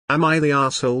Am I the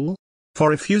asshole? For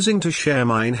refusing to share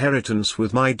my inheritance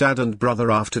with my dad and brother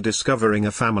after discovering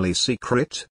a family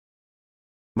secret?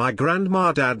 My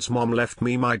grandma dad's mom left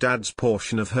me my dad's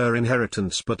portion of her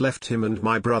inheritance but left him and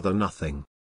my brother nothing.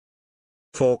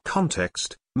 For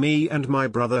context, me and my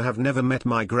brother have never met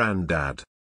my granddad.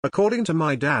 According to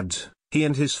my dad, he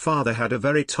and his father had a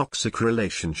very toxic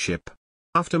relationship.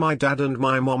 After my dad and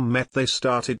my mom met, they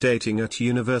started dating at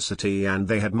university and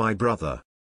they had my brother.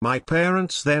 My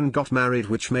parents then got married,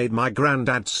 which made my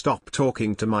granddad stop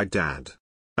talking to my dad.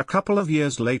 A couple of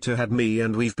years later had me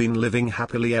and we've been living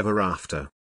happily ever after.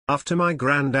 After my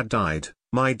granddad died,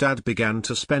 my dad began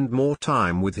to spend more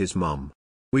time with his mom.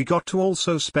 We got to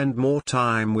also spend more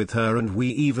time with her and we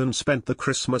even spent the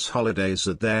Christmas holidays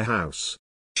at their house.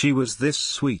 She was this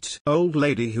sweet old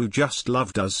lady who just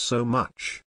loved us so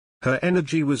much. Her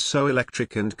energy was so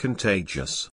electric and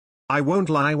contagious. I won't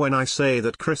lie when I say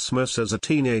that Christmas as a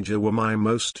teenager were my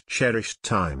most cherished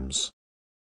times.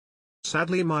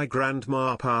 Sadly, my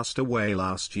grandma passed away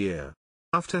last year.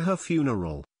 After her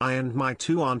funeral, I and my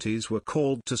two aunties were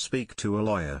called to speak to a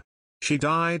lawyer. She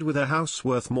died with a house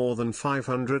worth more than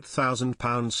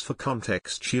 £500,000. For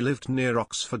context, she lived near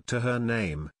Oxford to her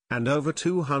name, and over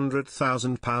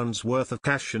 £200,000 worth of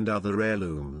cash and other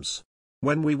heirlooms.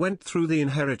 When we went through the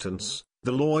inheritance,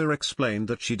 the lawyer explained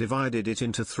that she divided it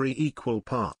into 3 equal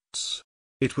parts.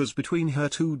 It was between her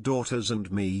 2 daughters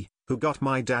and me, who got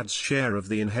my dad's share of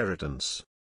the inheritance.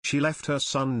 She left her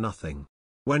son nothing.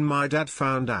 When my dad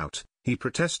found out, he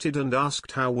protested and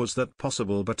asked how was that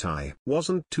possible, but I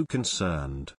wasn't too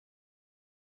concerned.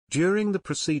 During the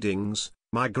proceedings,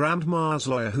 my grandma's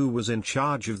lawyer, who was in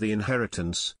charge of the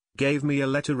inheritance, gave me a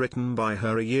letter written by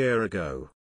her a year ago.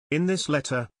 In this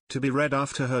letter, to be read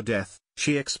after her death,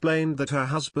 she explained that her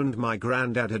husband, my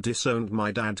granddad, had disowned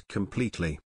my dad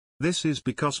completely. This is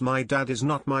because my dad is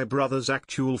not my brother's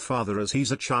actual father, as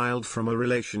he's a child from a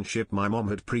relationship my mom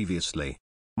had previously.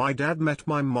 My dad met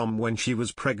my mom when she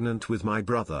was pregnant with my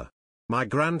brother. My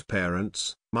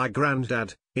grandparents, my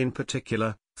granddad, in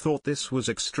particular, thought this was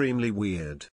extremely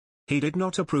weird. He did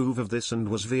not approve of this and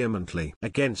was vehemently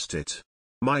against it.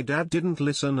 My dad didn't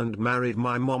listen and married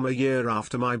my mom a year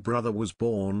after my brother was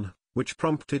born, which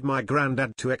prompted my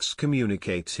granddad to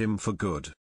excommunicate him for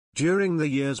good. During the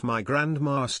years my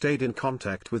grandma stayed in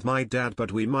contact with my dad,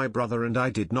 but my brother and I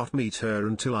did not meet her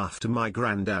until after my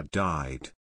granddad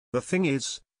died. The thing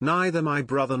is, neither my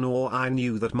brother nor I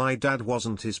knew that my dad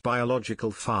wasn't his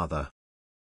biological father.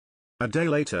 A day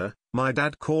later, my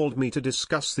dad called me to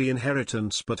discuss the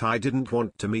inheritance, but I didn't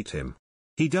want to meet him.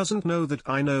 He doesn't know that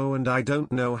I know and I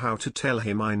don't know how to tell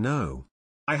him I know.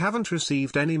 I haven't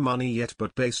received any money yet,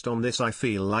 but based on this I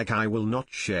feel like I will not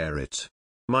share it.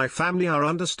 My family are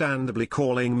understandably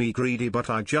calling me greedy, but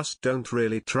I just don't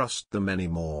really trust them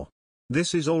anymore.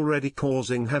 This is already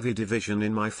causing heavy division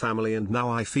in my family, and now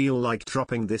I feel like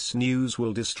dropping this news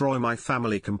will destroy my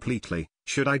family completely.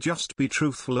 Should I just be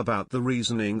truthful about the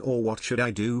reasoning, or what should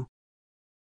I do?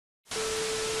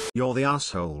 You're the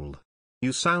asshole.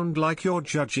 You sound like you're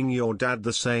judging your dad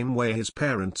the same way his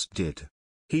parents did.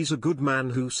 He's a good man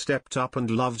who stepped up and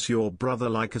loves your brother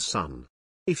like a son.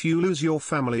 If you lose your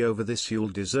family over this, you'll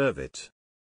deserve it.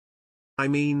 I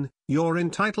mean, you're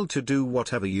entitled to do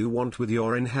whatever you want with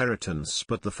your inheritance,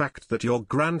 but the fact that your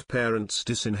grandparents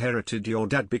disinherited your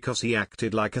dad because he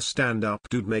acted like a stand-up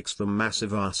dude makes them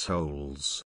massive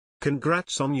assholes.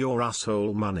 Congrats on your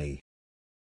asshole money.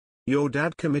 Your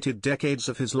dad committed decades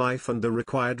of his life and the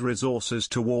required resources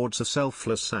towards a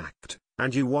selfless act,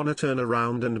 and you wanna turn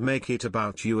around and make it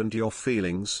about you and your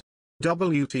feelings?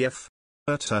 WTF,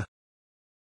 AITA.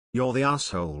 You're the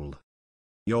asshole.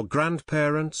 Your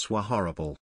grandparents were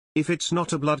horrible. If it's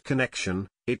not a blood connection,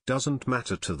 it doesn't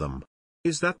matter to them.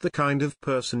 Is that the kind of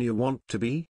person you want to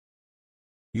be?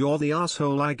 You're the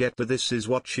asshole. I get that this is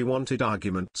what she wanted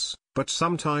arguments, but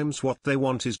sometimes what they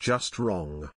want is just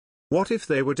wrong. What if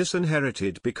they were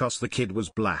disinherited because the kid was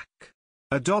black?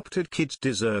 Adopted kids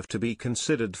deserve to be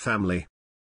considered family.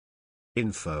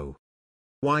 Info.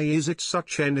 Why is it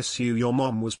such an issue? Your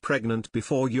mom was pregnant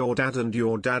before your dad and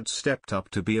your dad stepped up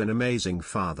to be an amazing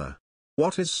father.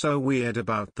 What is so weird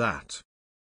about that?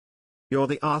 You're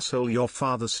the asshole. Your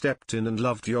father stepped in and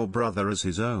loved your brother as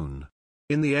his own.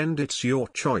 In the end, it's your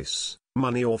choice,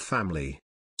 money or family.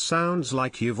 Sounds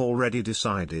like you've already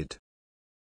decided.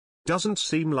 Doesn't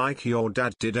seem like your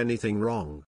dad did anything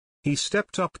wrong. He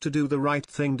stepped up to do the right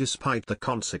thing despite the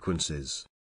consequences.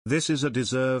 This is a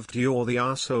deserved you're the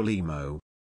asshole emo.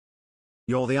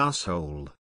 You're the asshole.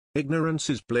 Ignorance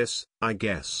is bliss, I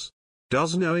guess.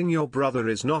 Does knowing your brother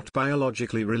is not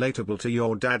biologically relatable to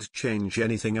your dad change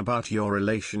anything about your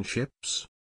relationships?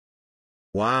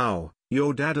 Wow,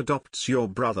 your dad adopts your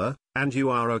brother, and you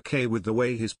are okay with the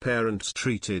way his parents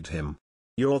treated him.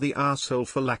 You're the asshole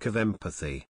for lack of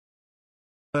empathy.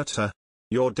 AITA.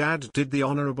 Your dad did the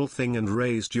honorable thing and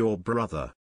raised your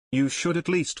brother. You should at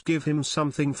least give him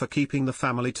something for keeping the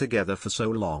family together for so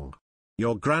long.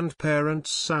 Your grandparents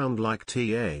sound like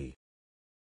TA.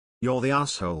 You're the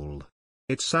asshole.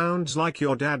 It sounds like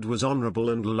your dad was honorable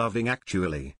and loving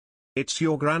actually. It's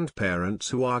your grandparents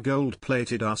who are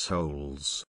gold-plated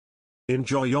assholes.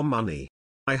 Enjoy your money.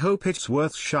 I hope it's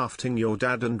worth shafting your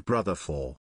dad and brother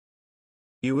for.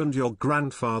 You and your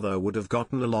grandfather would have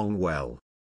gotten along well.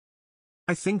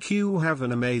 I think you have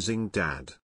an amazing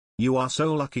dad. You are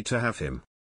so lucky to have him.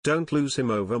 Don't lose him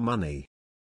over money.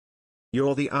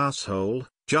 You're the asshole,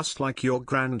 just like your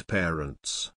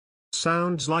grandparents.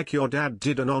 Sounds like your dad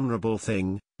did an honorable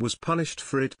thing, was punished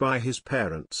for it by his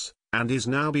parents, and is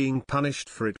now being punished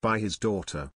for it by his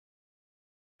daughter.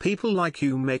 People like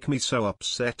you make me so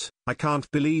upset. I can't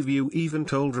believe you even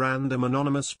told random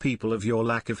anonymous people of your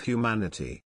lack of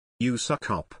humanity. You suck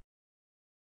up.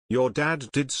 Your dad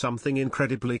did something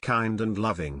incredibly kind and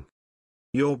loving.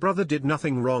 Your brother did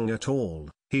nothing wrong at all,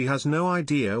 he has no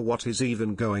idea what is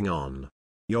even going on.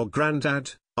 Your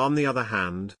granddad, on the other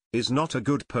hand, is not a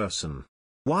good person.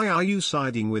 Why are you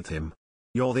siding with him?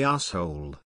 You're the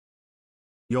asshole.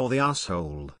 You're the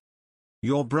asshole.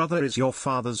 Your brother is your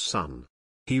father's son.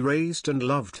 He raised and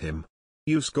loved him.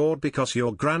 You scored because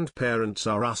your grandparents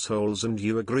are assholes and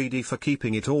you are greedy for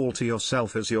keeping it all to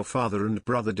yourself, as your father and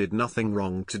brother did nothing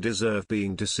wrong to deserve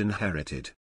being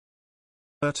disinherited.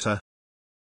 AITA.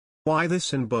 Why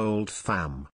this in bold,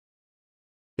 fam?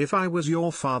 If I was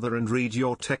your father and read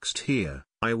your text here,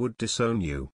 I would disown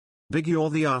you. Big,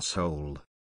 you're the asshole.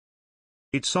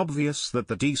 It's obvious that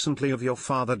the decency of your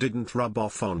father didn't rub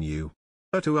off on you.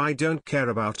 AITA. I don't care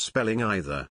about spelling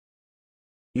either.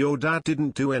 Your dad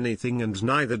didn't do anything and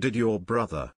neither did your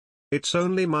brother. It's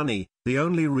only money. The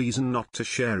only reason not to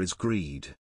share is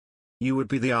greed. You would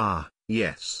be the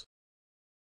yes.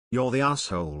 You're the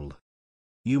asshole.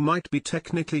 You might be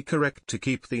technically correct to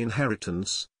keep the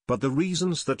inheritance, but the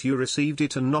reasons that you received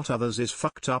it and not others is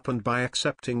fucked up, and by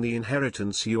accepting the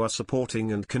inheritance you are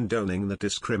supporting and condoning the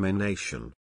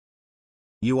discrimination.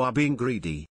 You are being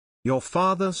greedy. Your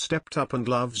father stepped up and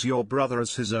loves your brother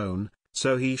as his own,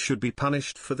 so he should be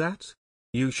punished for that?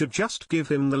 You should just give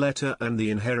him the letter and the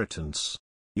inheritance.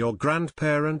 Your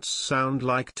grandparents sound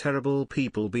like terrible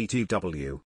people,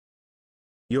 BTW.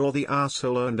 You're the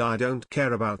asshole and I don't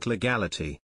care about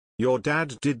legality. Your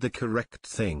dad did the correct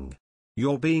thing.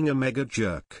 You're being a mega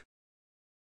jerk.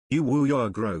 You're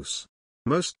gross.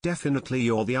 Most definitely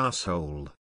you're the asshole.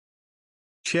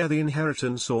 Share the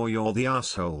inheritance or you're the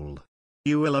asshole.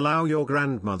 You will allow your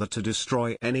grandmother to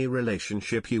destroy any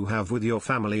relationship you have with your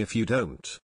family if you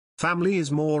don't. Family is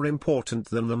more important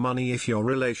than the money if your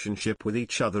relationship with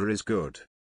each other is good.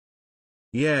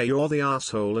 Yeah, you're the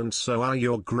asshole and so are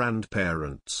your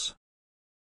grandparents.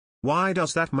 Why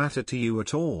does that matter to you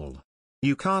at all?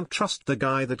 You can't trust the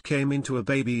guy that came into a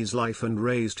baby's life and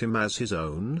raised him as his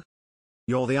own?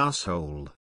 You're the asshole.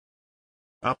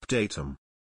 Update 'em.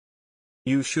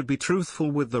 You should be truthful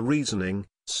with the reasoning.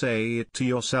 Say it to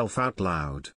yourself out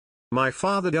loud. My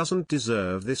father doesn't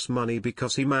deserve this money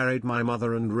because he married my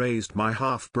mother and raised my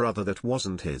half-brother that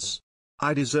wasn't his.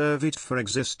 I deserve it for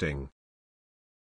existing.